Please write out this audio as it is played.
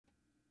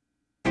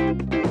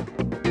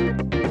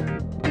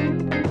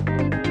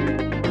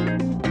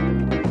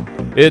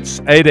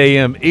It's 8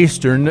 a.m.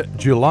 Eastern,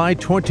 July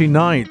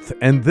 29th,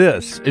 and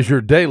this is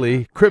your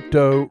daily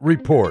crypto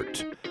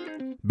report.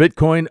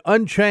 Bitcoin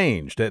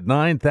unchanged at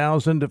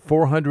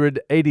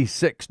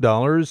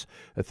 $9,486.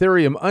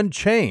 Ethereum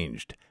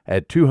unchanged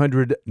at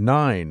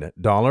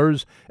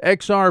 $209.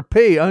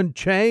 XRP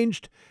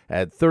unchanged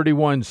at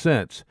 31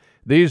 cents.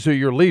 These are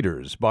your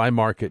leaders by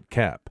market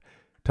cap.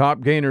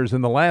 Top gainers in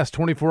the last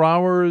 24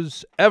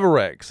 hours,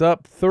 Everex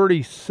up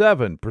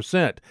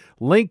 37%,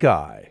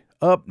 LinkEye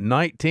up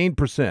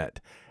 19%,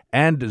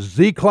 and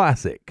Z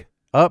Classic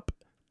up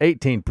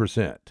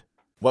 18%.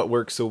 What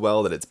works so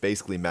well that it's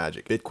basically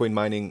magic? Bitcoin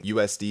mining,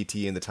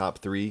 USDT in the top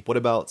 3. What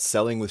about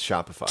selling with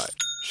Shopify?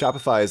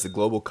 Shopify is the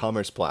global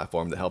commerce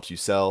platform that helps you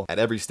sell at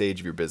every stage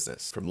of your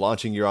business. From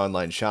launching your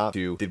online shop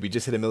to, did we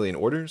just hit 1 million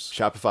orders?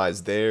 Shopify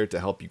is there to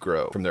help you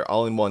grow. From their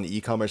all-in-one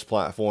e-commerce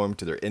platform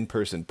to their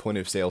in-person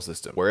point-of-sale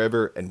system.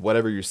 Wherever and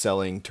whatever you're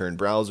selling, turn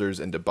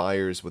browsers into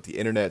buyers with the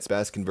internet's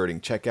best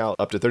converting checkout,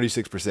 up to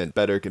 36%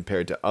 better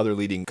compared to other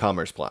leading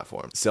commerce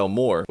platforms. Sell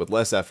more with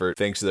less effort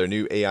thanks to their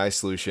new AI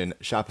solution,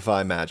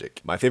 Shopify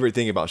Magic. My favorite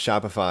thing about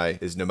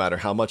Shopify is no matter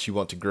how much you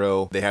want to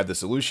grow, they have the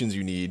solutions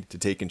you need to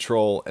take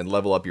control and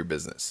level up your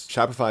business.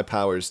 Shopify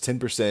powers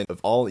 10%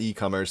 of all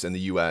e-commerce in the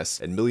US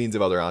and millions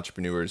of other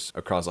entrepreneurs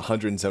across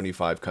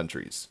 175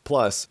 countries.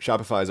 Plus,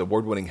 Shopify's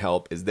award-winning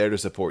help is there to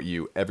support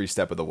you every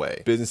step of the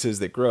way. Businesses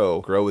that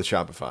grow with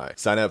Shopify.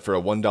 Sign up for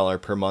a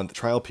 $1 per month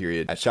trial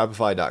period at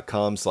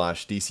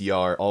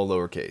shopify.com/DCR, all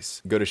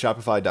lowercase. Go to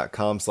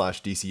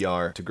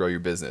shopify.com/DCR to grow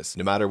your business,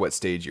 no matter what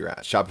stage you're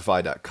at.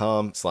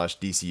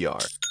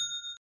 Shopify.com/DCR.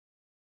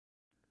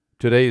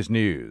 Today's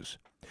news.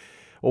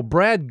 Well,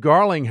 Brad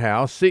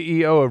Garlinghouse,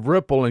 CEO of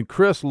Ripple, and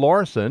Chris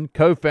Larsen,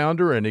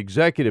 co-founder and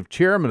executive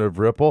chairman of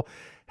Ripple,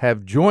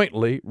 have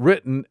jointly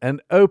written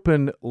an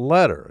open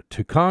letter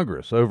to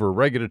Congress over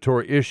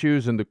regulatory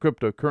issues in the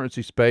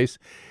cryptocurrency space.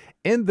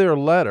 In their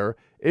letter,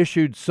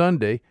 issued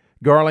Sunday,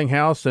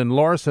 Garlinghouse and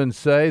Larsen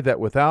say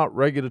that without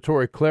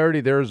regulatory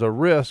clarity, there is a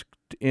risk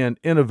in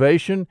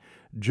innovation,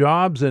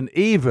 jobs, and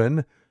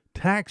even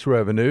tax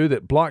revenue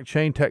that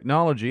blockchain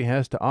technology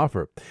has to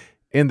offer.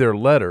 In their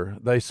letter,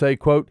 they say,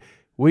 quote,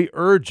 "We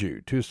urge you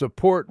to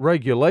support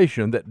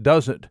regulation that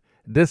doesn't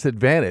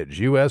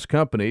disadvantage U.S.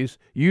 companies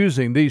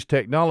using these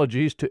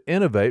technologies to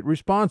innovate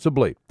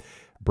responsibly."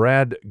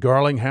 Brad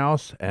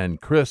Garlinghouse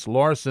and Chris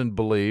Larsen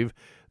believe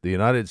the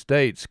United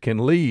States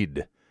can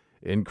lead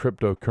in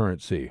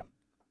cryptocurrency.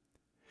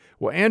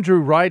 Well,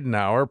 Andrew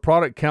Ridenour,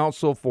 product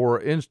counsel for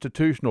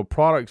institutional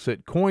products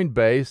at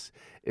Coinbase,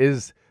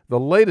 is the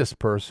latest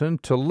person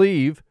to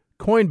leave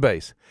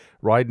Coinbase.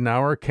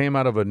 Ridenour came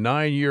out of a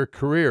 9-year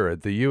career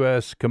at the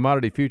U.S.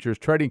 Commodity Futures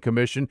Trading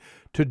Commission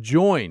to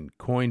join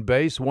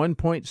Coinbase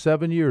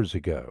 1.7 years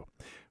ago.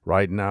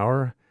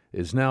 Ridenour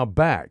is now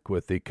back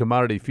with the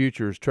Commodity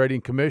Futures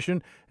Trading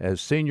Commission as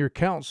senior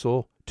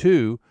counsel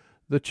to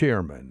the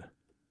chairman.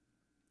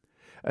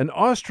 An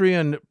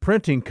Austrian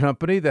printing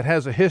company that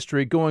has a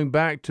history going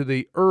back to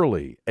the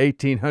early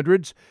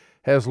 1800s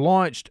has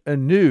launched a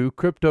new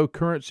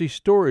cryptocurrency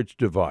storage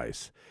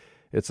device.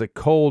 It's a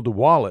cold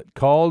wallet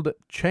called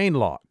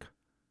Chainlock.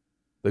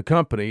 The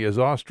company is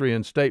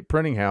Austrian State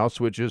Printing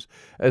House, which is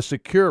a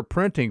secure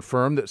printing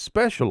firm that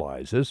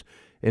specializes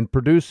in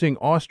producing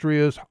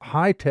Austria's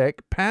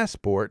high-tech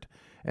passport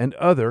and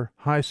other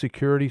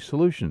high-security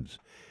solutions.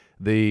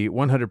 The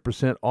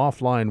 100%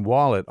 offline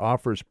wallet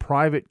offers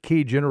private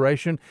key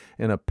generation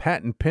in a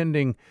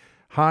patent-pending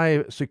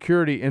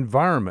high-security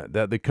environment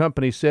that the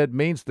company said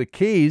means the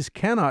keys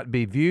cannot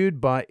be viewed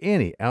by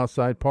any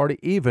outside party,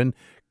 even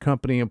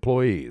company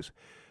employees.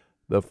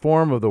 The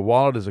form of the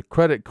wallet is a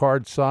credit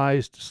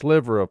card-sized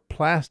sliver of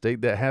plastic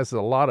that has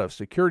a lot of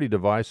security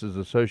devices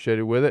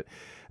associated with it.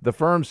 The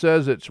firm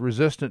says it's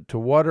resistant to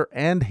water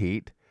and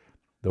heat.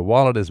 The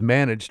wallet is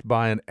managed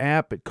by an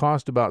app. It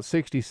costs about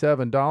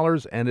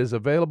 $67 and is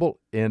available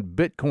in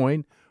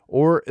Bitcoin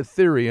or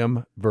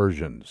Ethereum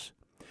versions.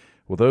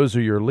 Well, those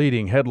are your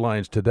leading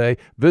headlines today.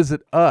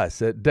 Visit us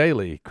at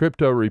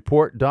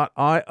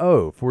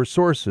dailycryptoreport.io for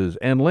sources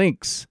and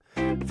links.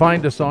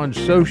 Find us on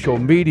social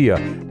media.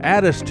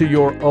 Add us to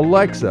your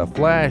Alexa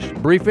flash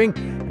briefing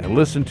and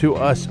listen to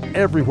us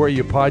everywhere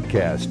you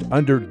podcast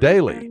under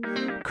Daily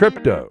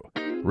Crypto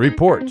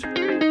Report.